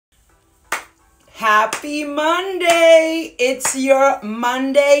Happy Monday! It's your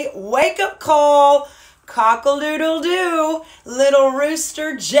Monday wake-up call. Cockle-doodle-doo. Little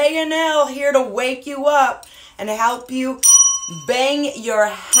rooster J&L here to wake you up and help you bang your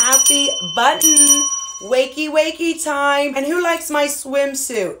happy button. Wakey, wakey time. And who likes my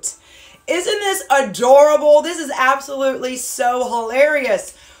swimsuit? Isn't this adorable? This is absolutely so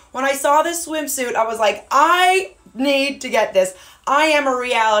hilarious. When I saw this swimsuit, I was like, I need to get this. I am a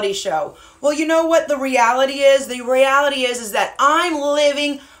reality show. Well, you know what the reality is? The reality is that I'm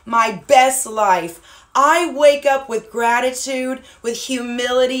living my best life. I wake up with gratitude, with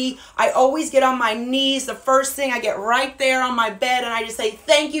humility. I always get on my knees. The first thing, I get right there on my bed and I just say,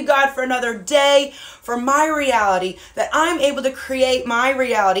 thank you, God, for another day, for my reality, that I'm able to create my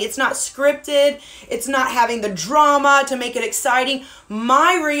reality. It's not scripted. It's not having the drama to make it exciting.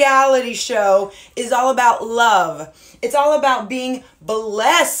 My reality show is all about love. It's all about being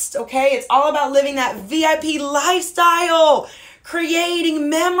blessed, okay? It's all about living that VIP lifestyle, creating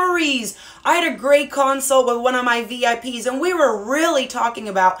memories. I had a great consult with one of my VIPs, and we were really talking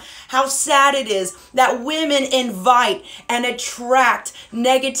about how sad it is that women invite and attract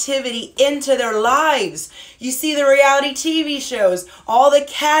negativity into their lives. You see the reality TV shows, all the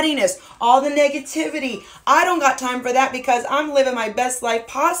cattiness, all the negativity. I don't got time for that because I'm living my best life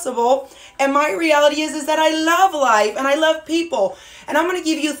possible. And my reality is that I love life and I love people. And I'm going to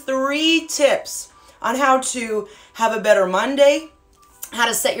give you 3 tips on how to have a better Monday, how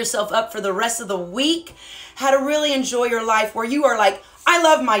to set yourself up for the rest of the week, how to really enjoy your life where you are like, I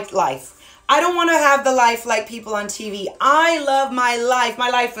love my life. I don't want to have the life like people on TV. I love my life. My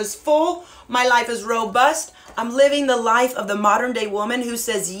life is full. My life is robust. I'm living the life of the modern day woman who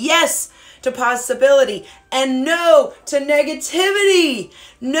says yes to possibility and no to negativity.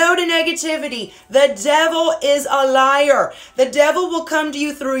 No to negativity. The devil is a liar. The devil will come to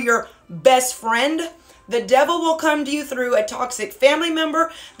you through your best friend. The devil will come to you through a toxic family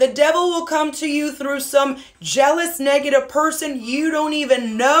member. The devil will come to you through some jealous, negative person you don't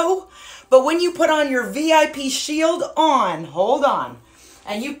even know. But when you put on your VIP shield on, hold on,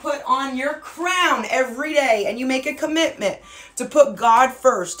 and you put on your crown every day and you make a commitment to put God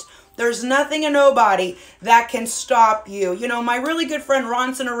first, there's nothing and nobody that can stop you. You know, my really good friend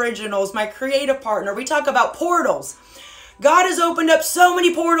Ronson Originals, my creative partner, we talk about portals. God has opened up so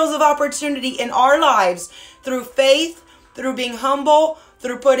many portals of opportunity in our lives through faith, through being humble,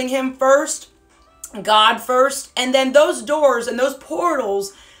 through putting Him first, God first. And then those doors and those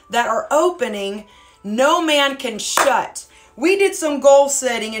portals that are opening, no man can shut. We did some goal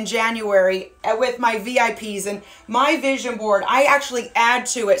setting in January with my VIPs and my vision board. I actually add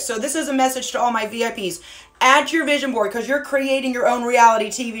to it. So this is a message to all my VIPs. Add to your vision board because you're creating your own reality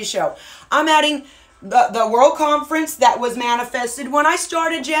TV show. I'm adding the World Conference that was manifested. When I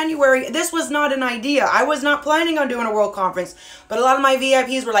started January, this was not an idea. I was not planning on doing a World Conference. But a lot of my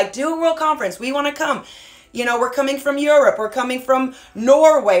VIPs were like, do a World Conference. We want to come. You know, we're coming from Europe. We're coming from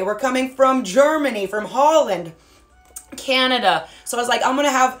Norway. We're coming from Germany, from Holland, Canada. So I was like, I'm going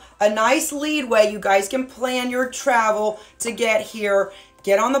to have a nice leadway. You guys can plan your travel to get here.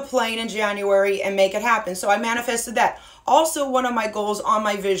 Get on the plane in January and make it happen. So I manifested that. Also, one of my goals on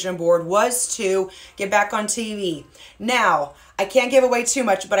my vision board was to get back on TV. Now, I can't give away too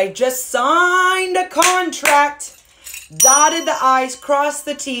much, but I just signed a contract, dotted the I's, crossed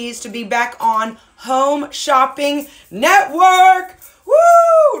the T's to be back on Home Shopping Network.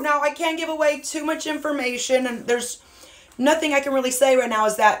 Woo! Now, I can't give away too much information, and there's nothing I can really say right now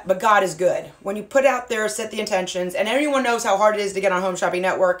is that, but God is good. When you put out there, set the intentions, and everyone knows how hard it is to get on Home Shopping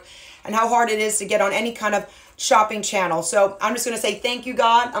Network and how hard it is to get on any kind of shopping channel. So I'm just going to say thank you,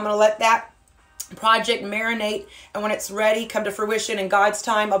 God. I'm going to let that project marinate, and when it's ready, come to fruition in God's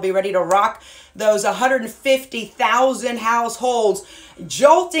time, I'll be ready to rock those 150,000 households,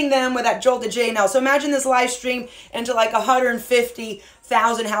 jolting them with that jolt of J&L. So imagine this live stream into like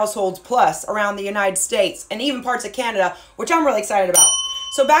 150,000 households plus around the United States and even parts of Canada, which I'm really excited about.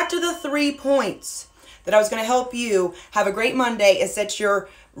 So back to the 3 points that I was going to help you have a great Monday and set your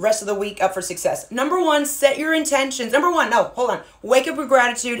rest of the week up for success. Number 1, set your intentions. Number 1, no, hold on. Wake up with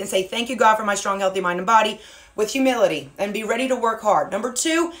gratitude and say, thank you, God, for my strong, healthy mind and body with humility and be ready to work hard. Number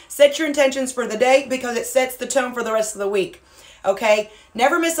 2, set your intentions for the day because it sets the tone for the rest of the week. Okay?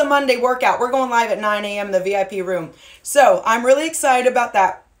 Never miss a Monday workout. We're going live at 9 a.m. in the VIP room. So I'm really excited about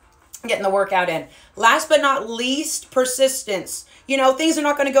that, getting the workout in. Last but not least, persistence. You know, things are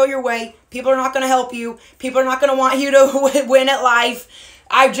not going to go your way. People are not going to help you. People are not going to want you to win at life.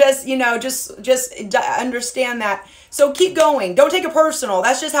 I just, you know, just understand that. So keep going. Don't take it personal.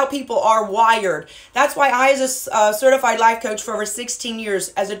 That's just how people are wired. That's why I, as a certified life coach for over 16 years,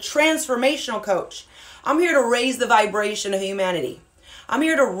 as a transformational coach, I'm here to raise the vibration of humanity. I'm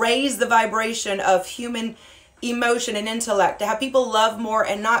here to raise the vibration of human emotion and intellect, to have people love more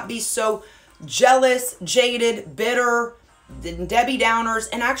and not be so jealous, jaded, bitter, Debbie Downers,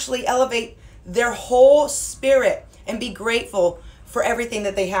 and actually elevate their whole spirit and be grateful for everything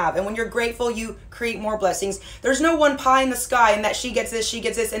that they have. And when you're grateful, you create more blessings. There's no one pie in the sky and that she gets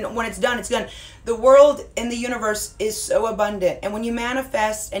this, and when it's done, it's done. The world and the universe is so abundant. And when you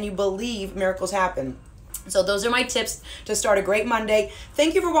manifest and you believe, miracles happen. So those are my tips to start a great Monday.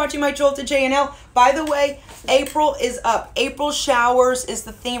 Thank you for watching my Jolt to JNL. By the way, April is up. April showers is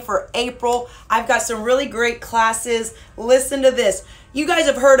the theme for April. I've got some really great classes. Listen to this. You guys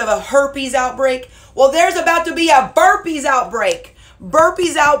have heard of a herpes outbreak? Well, there's about to be a burpees outbreak.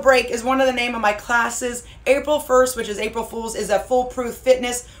 Burpees Outbreak is one of the name of my classes. April 1st, which is April Fool's, is a foolproof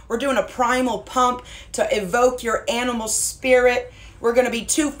fitness. We're doing a primal pump to evoke your animal spirit. We're going to be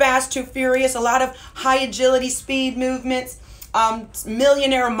too fast, too furious, a lot of high agility, speed movements,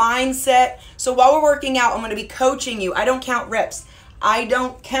 millionaire mindset. So while we're working out, I'm going to be coaching you. I don't count reps. I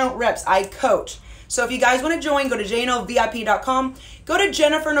don't count reps. I coach. So if you guys want to join, go to jnlvip.com. Go to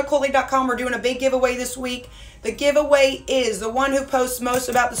jennifernicole.com. We're doing a big giveaway this week. The giveaway is the one who posts most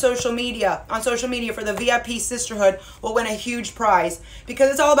about the social media, on social media for the VIP Sisterhood will win a huge prize, because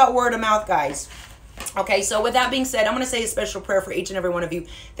it's all about word of mouth, guys. Okay, so with that being said, I'm going to say a special prayer for each and every one of you.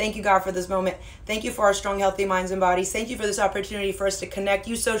 Thank you, God, for this moment. Thank you for our strong, healthy minds and bodies. Thank you for this opportunity for us to connect,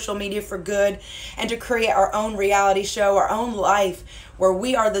 use social media for good, and to create our own reality show, our own life, where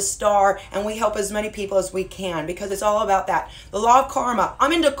we are the star and we help as many people as we can, because it's all about that. The law of karma.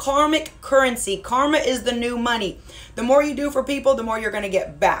 I'm into karmic currency. Karma is the new money. The more you do for people, the more you're going to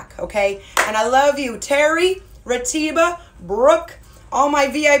get back, okay? And I love you. Terry, Ratiba, Brooke, all my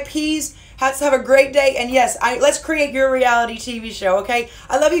VIPs. Have a great day. And yes, let's create your reality TV show, okay?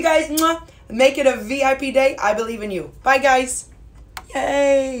 I love you guys. Mwah. Make it a VIP day. I believe in you. Bye, guys.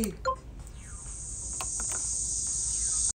 Yay.